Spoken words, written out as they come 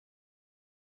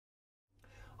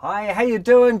Hi, how you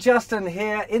doing? Justin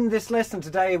here. In this lesson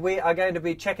today we are going to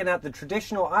be checking out the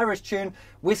traditional Irish tune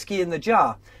Whisky in the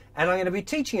Jar, and I'm going to be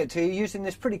teaching it to you using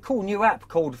this pretty cool new app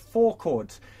called Four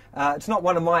Chords. It's not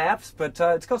one of my apps, but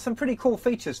it's got some pretty cool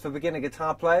features for beginner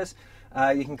guitar players.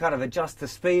 You can kind of adjust the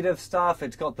speed of stuff.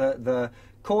 It's got the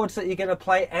chords that you're going to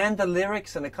play and the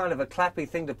lyrics, and a kind of a clappy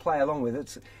thing to play along with.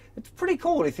 It's pretty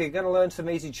cool if you're going to learn some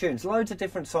easy tunes. Loads of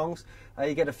different songs.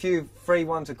 You get a few free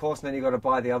ones, of course, and then you've got to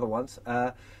buy the other ones.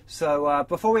 So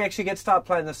before we actually start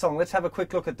playing the song, let's have a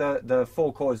quick look at the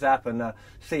Four Chords app and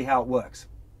see how it works.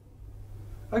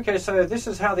 Okay, so this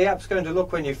is how the app's going to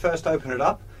look when you first open it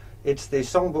up. It's the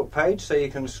songbook page, so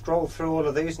you can scroll through all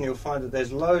of these and you'll find that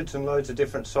there's loads and loads of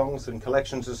different songs and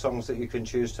collections of songs that you can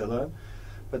choose to learn.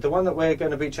 But the one that we're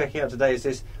going to be checking out today is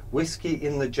this Whisky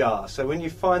in the Jar. So when you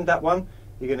find that one,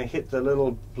 you're going to hit the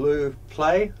little blue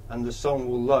play and the song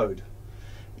will load.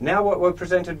 Now what we're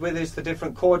presented with is the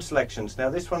different chord selections.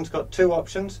 Now this one's got two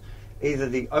options, either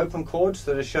the open chords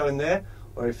that are shown there,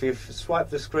 or if you swipe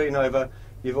the screen over,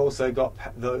 you've also got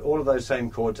all of those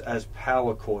same chords as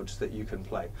power chords that you can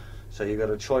play. So you've got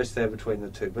a choice there between the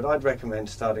two, but I'd recommend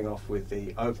starting off with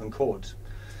the open chords.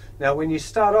 Now when you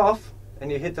start off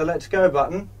and you hit the Let's Go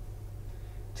button,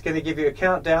 it's going to give you a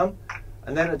countdown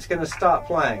and then it's going to start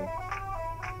playing.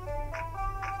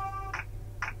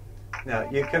 Now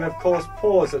you can of course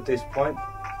pause at this point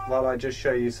while I just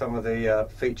show you some of the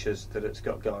features that it's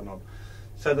got going on.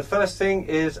 So the first thing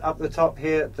is up the top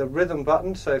here, the rhythm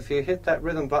button. So if you hit that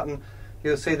rhythm button,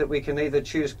 you'll see that we can either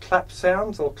choose clap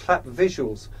sounds or clap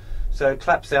visuals. So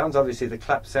clap sounds, obviously the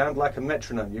clap sound like a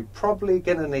metronome. You're probably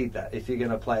going to need that if you're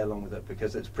going to play along with it,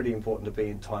 because it's pretty important to be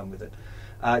in time with it.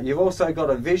 You've also got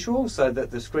a visual so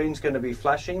that the screen's going to be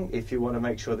flashing if you want to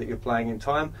make sure that you're playing in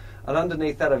time. And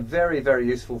underneath that, a very, very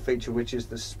useful feature, which is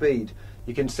the speed.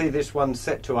 You can see this one's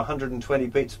set to 120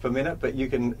 beats per minute, but you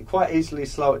can quite easily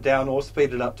slow it down or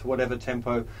speed it up to whatever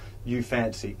tempo you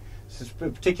fancy. So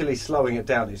particularly slowing it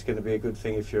down is going to be a good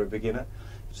thing if you're a beginner.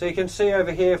 So you can see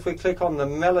over here, if we click on the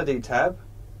Melody tab,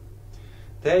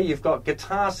 there you've got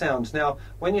guitar sounds. Now,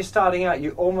 when you're starting out,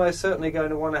 you're almost certainly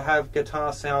going to want to have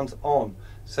guitar sounds on,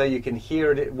 so you can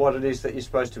hear what it is that you're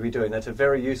supposed to be doing. That's a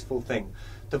very useful thing.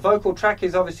 The vocal track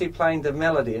is obviously playing the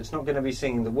melody. It's not going to be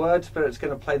singing the words, but it's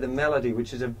going to play the melody,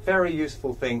 which is a very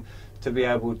useful thing to be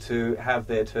able to have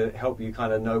there to help you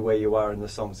kind of know where you are in the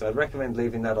song. So I'd recommend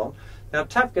leaving that on. Now,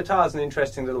 tap guitar is an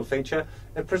interesting little feature.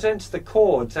 It presents the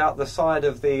chords out the side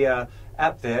of the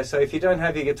app there. So if you don't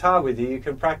have your guitar with you, you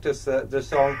can practice the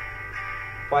song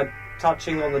by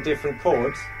touching on the different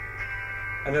chords,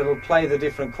 and it'll play the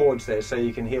different chords there so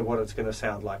you can hear what it's going to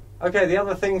sound like. Okay, the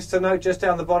other things to note just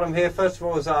down the bottom here, first of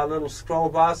all, is our little scroll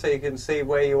bar so you can see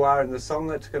where you are in the song.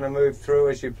 That's going to move through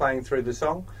as you're playing through the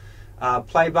song.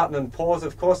 Play button and pause,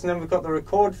 of course, and then we've got the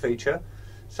record feature.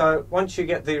 So once you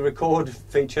get the record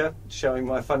feature, showing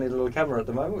my funny little camera at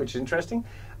the moment, which is interesting,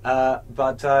 so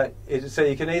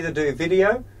you can either do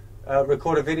video,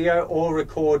 record a video, or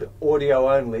record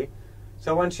audio only.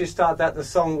 So once you start that, the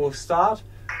song will start.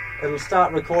 It'll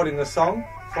start recording the song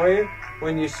for you.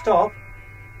 When you stop,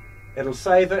 it'll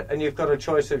save it, and you've got a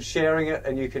choice of sharing it,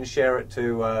 and you can share it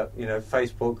to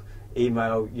Facebook,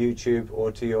 email, YouTube,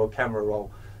 or to your camera roll.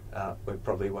 We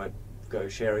probably won't go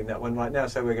sharing that one right now,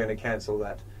 so we're going to cancel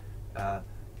that.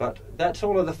 But that's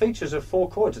all of the features of Four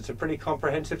Chords. It's a pretty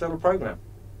comprehensive little program.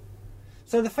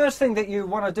 So the first thing that you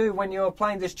want to do when you're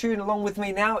playing this tune along with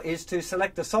me now is to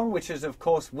select the song, which is of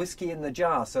course Whisky in the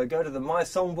Jar. So go to the My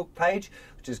Songbook page,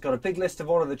 which has got a big list of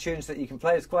all of the tunes that you can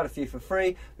play. There's quite a few for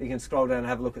free. You can scroll down and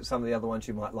have a look at some of the other ones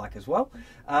you might like as well.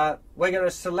 We're going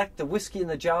to select the Whisky in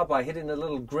the Jar by hitting the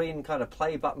little green kind of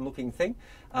play button looking thing.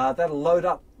 That'll load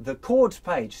up the chords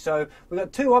page. So we've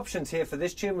got two options here for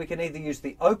this tune. We can either use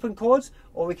the open chords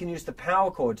or we can use the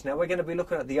power chords. Now we're going to be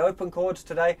looking at the open chords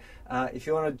today. If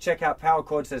you want to check out power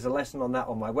chords, there's a lesson on that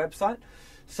on my website.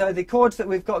 So the chords that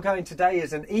we've got going today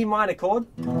is an E minor chord,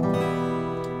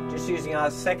 just using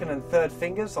our second and third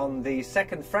fingers on the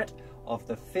second fret of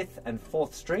the fifth and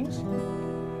fourth strings.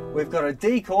 We've got a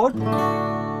D chord,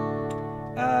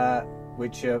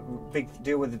 which big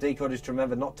deal with the D chord is to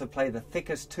remember not to play the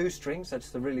thickest two strings. That's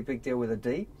the really big deal with a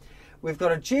D. We've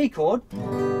got a G chord.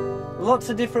 Lots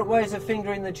of different ways of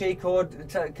fingering the G chord.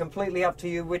 It's completely up to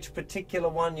you which particular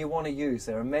one you want to use.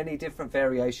 There are many different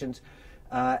variations.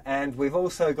 And we've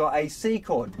also got a C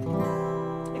chord.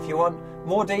 If you want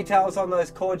more details on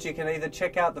those chords, you can either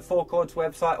check out the Four Chords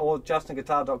website or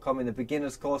JustinGuitar.com in the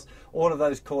beginner's course. All of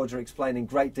those chords are explained in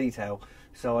great detail,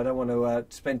 so I don't want to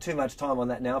spend too much time on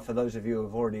that now for those of you who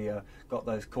have already got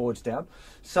those chords down.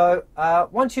 So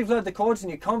once you've learned the chords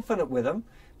and you're confident with them,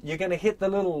 you're going to hit the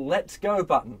little let's go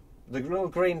button, the little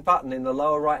green button in the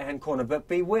lower right hand corner, but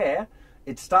beware,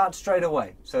 it starts straight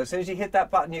away. So as soon as you hit that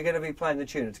button, you're going to be playing the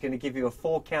tune. It's going to give you a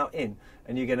 4 count in,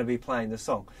 and you're going to be playing the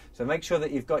song. So make sure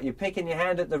that you've got your pick in your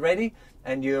hand at the ready,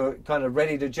 and you're kind of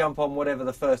ready to jump on whatever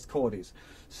the first chord is.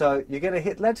 So you're going to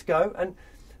hit let's go, and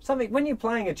when you're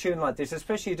playing a tune like this,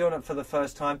 especially doing it for the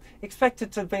first time, expect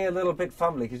it to be a little bit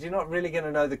fumbly, because you're not really going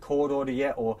to know the chord order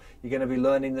yet, or you're going to be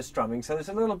learning the strumming. So there's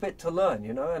a little bit to learn,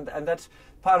 you know, and that's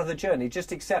part of the journey.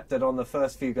 Just accept that on the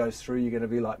first few goes through, you're going to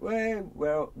be like, where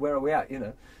are we at, you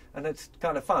know? And it's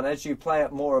kind of fun. As you play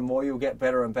it more and more, you'll get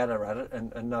better and better at it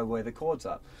and know where the chords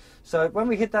are. So when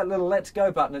we hit that little let's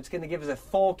go button, it's going to give us a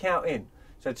 4 count in.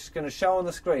 So it's just going to show on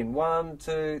the screen, 1,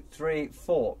 2, 3,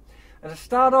 4. And to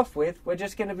start off with, we're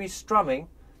just going to be strumming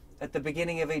at the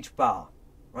beginning of each bar.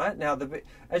 Right? Now,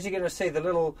 as you're going to see, the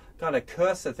little kind of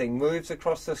cursor thing moves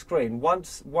across the screen, one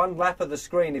lap of the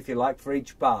screen, if you like, for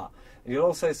each bar. And you'll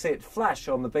also see it flash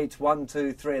on the beats 1,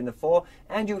 2, 3, and the 4,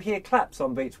 and you'll hear claps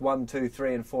on beats 1, 2,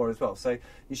 3, and 4 as well. So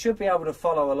you should be able to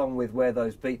follow along with where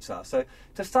those beats are. So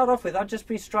to start off with, I'd just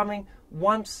be strumming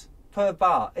once per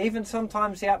bar. Even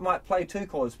sometimes the app might play 2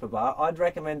 chords per bar. I'd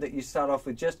recommend that you start off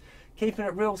with just keeping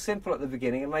it real simple at the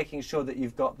beginning and making sure that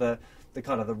you've got the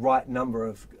kind of the right number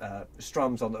of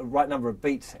strums on the right number of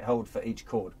beats held for each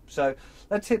chord. So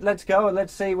let's hit let's go and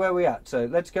let's see where we're at. So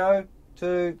let's go,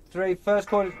 2, 3, first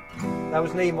chord, that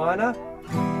was an E minor,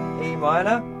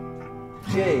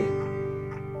 G,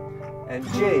 and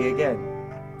G again,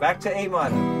 back to E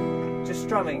minor, just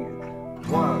strumming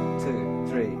 1, 2,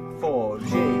 3, 4, G,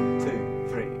 2,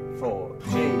 3, 4,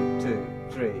 G, 2,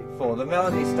 3, 4. The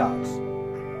melody starts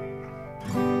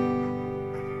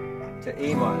to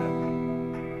E minor.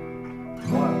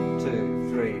 1,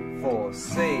 2, 3, 4,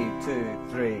 C, 2,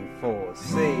 3, 4,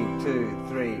 C, 2,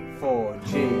 3, 4,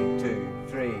 G, 2,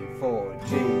 3, 4, G,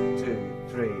 2,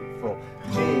 3, 4,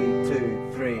 G,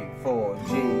 2, 3, 4,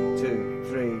 G, 2,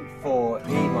 3, 4,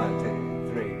 E minor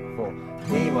 2, 3, 4,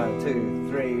 E minor 2,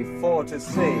 3, 4 to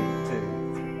C, 2,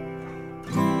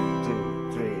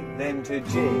 3, then to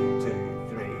G, 2,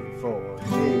 3, 4, G,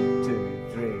 2,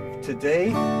 3, to D,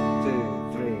 2,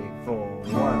 3, 4,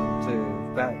 1,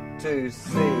 2, back to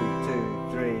C, 2,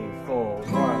 3, 4,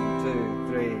 1, 2,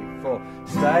 3, 4,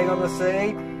 staying on the C,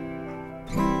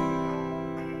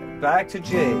 back to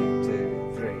G,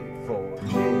 2, 3, 4,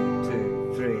 G,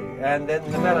 2, 3, and then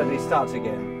the melody starts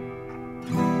again.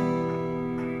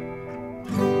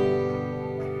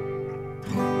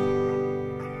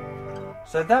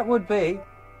 So that would be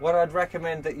what I'd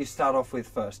recommend that you start off with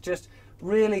first. Just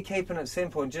really keeping it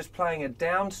simple and just playing a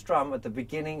down strum at the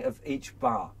beginning of each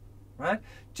bar. Right?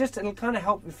 Just it'll kind of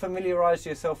help you familiarize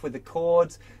yourself with the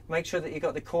chords, make sure that you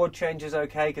got the chord changes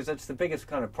okay, because that's the biggest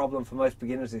kind of problem for most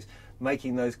beginners, is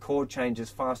making those chord changes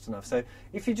fast enough. So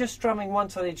if you're just strumming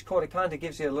once on each chord, it kind of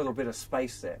gives you a little bit of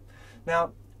space there.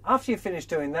 Now, after you finish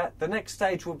doing that, the next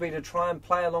stage will be to try and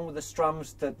play along with the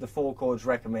strums that the Four Chords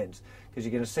recommends, because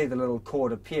you're going to see the little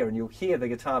chord appear and you'll hear the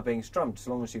guitar being strummed as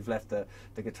long as you've left the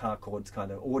guitar chords kind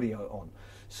of audio on.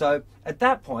 So at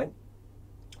that point,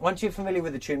 once you're familiar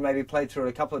with the tune, maybe played through it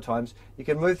a couple of times, you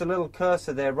can move the little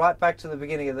cursor there right back to the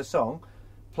beginning of the song,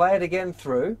 play it again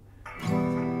through,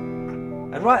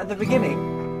 and right at the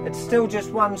beginning, it's still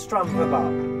just one strum per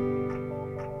bar.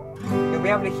 You'll be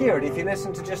able to hear it. If you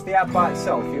listen to just the app by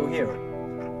itself, you'll hear it.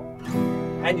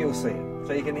 And you'll see it.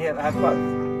 So you can have both.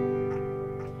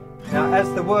 Now,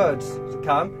 as the words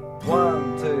come,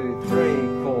 1, 2, 3,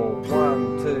 4,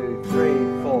 1, 2,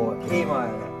 3, 4, E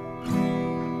minor.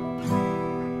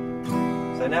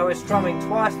 So now we're strumming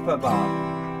twice per bar.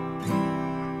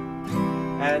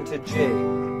 And to G.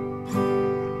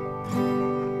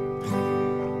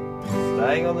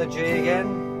 Staying on the G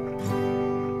again.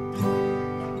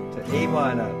 To E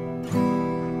minor.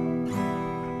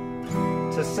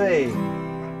 To C.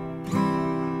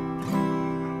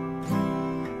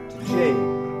 To G.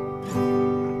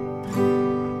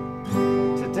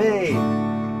 To D.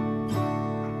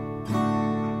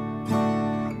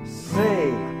 C.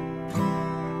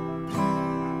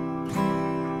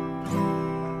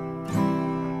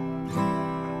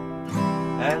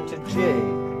 And to G.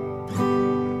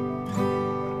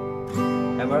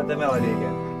 And we're at the melody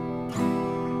again.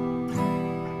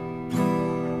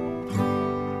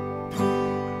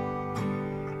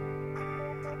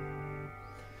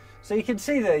 So you can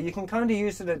see there, you can kind of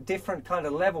use it at different kind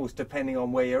of levels depending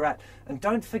on where you're at. And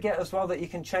don't forget as well that you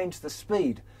can change the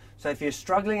speed. So if you're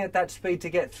struggling at that speed to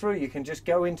get through, you can just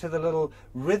go into the little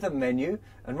rhythm menu,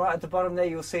 and right at the bottom there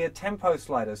you'll see a tempo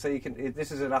slider. So you can,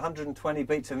 this is at 120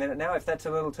 beats a minute now. If that's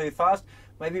a little too fast,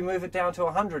 maybe move it down to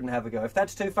 100 and have a go. If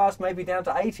that's too fast, maybe down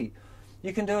to 80.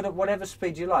 You can do it at whatever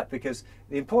speed you like, because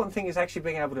the important thing is actually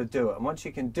being able to do it. And once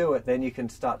you can do it, then you can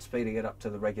start speeding it up to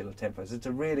the regular tempos. It's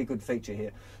a really good feature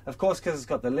here. Of course, because it's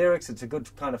got the lyrics, it's a good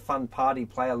kind of fun party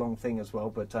play-along thing as well.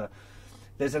 But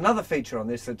there's another feature on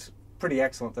this that's pretty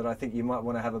excellent that I think you might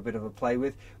want to have a bit of a play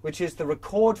with, which is the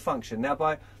record function. Now,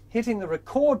 by hitting the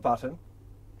record button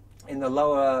in the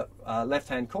lower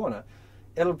left-hand corner,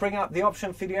 it'll bring up the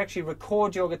option for you to actually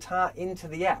record your guitar into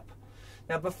the app.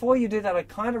 Now, before you do that, I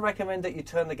kind of recommend that you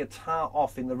turn the guitar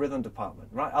off in the rhythm department,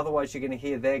 right? Otherwise, you're going to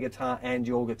hear their guitar and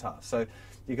your guitar. So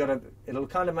it'll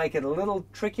kind of make it a little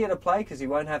trickier to play because you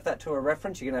won't have that to a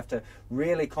reference. You're going to have to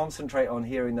really concentrate on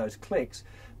hearing those clicks.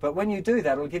 But when you do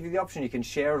that, it'll give you the option. You can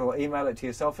share it or email it to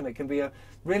yourself, and it can be a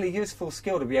really useful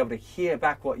skill to be able to hear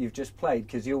back what you've just played,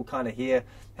 because you'll kind of hear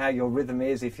how your rhythm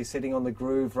is, if you're sitting on the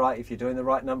groove, right, if you're doing the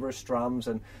right number of strums.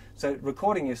 And so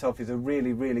recording yourself is a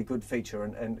really, really good feature,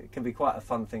 and it can be quite a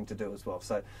fun thing to do as well.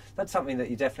 So that's something that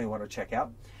you definitely want to check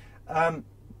out.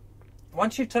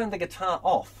 Once you've turned the guitar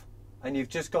off, and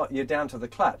you're down to the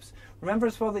claps, remember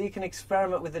as well that you can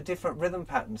experiment with the different rhythm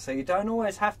patterns. So you don't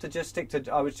always have to just stick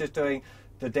to, I was just doing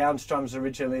the down strums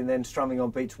originally and then strumming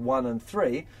on beats 1 and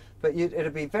 3, but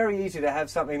it'll be very easy to have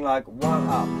something like 1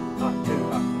 up, 2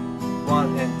 up,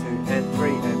 1 and 2 and 3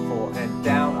 and 4 and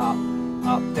down,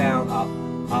 up, down,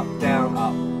 up, down,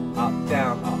 up,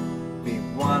 down, up. Be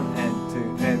 1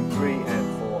 and 2 and 3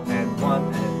 and 4 and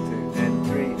 1 and 2 and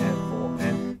 3 and 4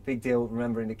 and big deal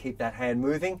remembering to keep that hand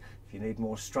moving. If you need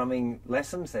more strumming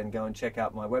lessons, then go and check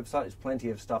out my website. There's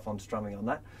plenty of stuff on strumming on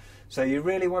that. So you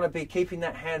really want to be keeping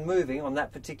that hand moving on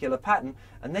that particular pattern,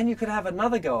 and then you could have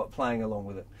another go at playing along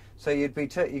with it. So you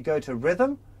go to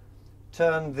rhythm,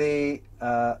 turn the,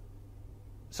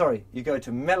 you go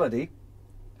to melody,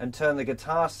 and turn the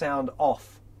guitar sound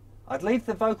off. I'd leave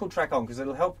the vocal track on because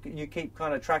it'll help you keep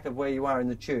kind of track of where you are in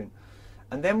the tune.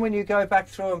 And then when you go back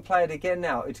through and play it again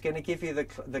now, it's going to give you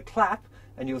the clap,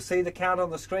 and you'll see the count on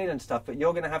the screen and stuff, but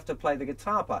you're going to have to play the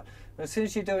guitar part. And as soon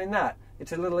as you're doing that,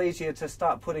 it's a little easier to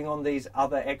start putting on these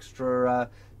other extra,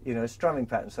 strumming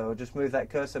patterns. So I'll just move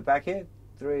that cursor back here.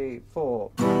 3,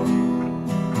 4.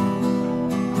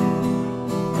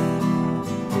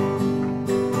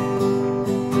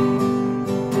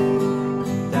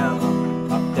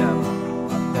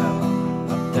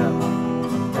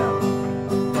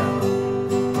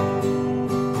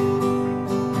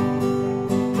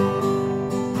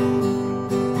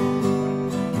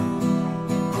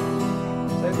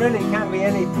 Really can be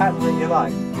any pattern that you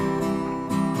like.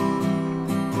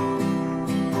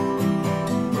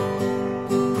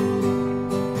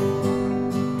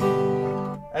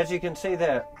 As you can see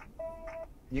there,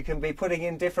 you can be putting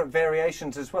in different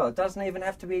variations as well. It doesn't even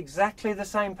have to be exactly the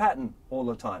same pattern all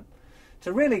the time. It's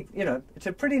a really, it's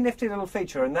a pretty nifty little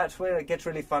feature, and that's where it gets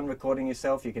really fun recording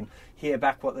yourself. You can hear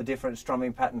back what the different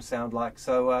strumming patterns sound like.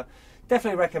 So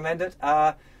definitely recommend it.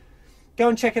 Go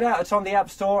and check it out. It's on the App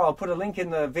Store. I'll put a link in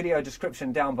the video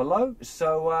description down below.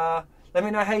 So let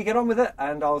me know how you get on with it,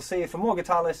 and I'll see you for more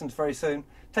guitar lessons very soon.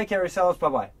 Take care of yourselves.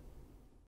 Bye-bye.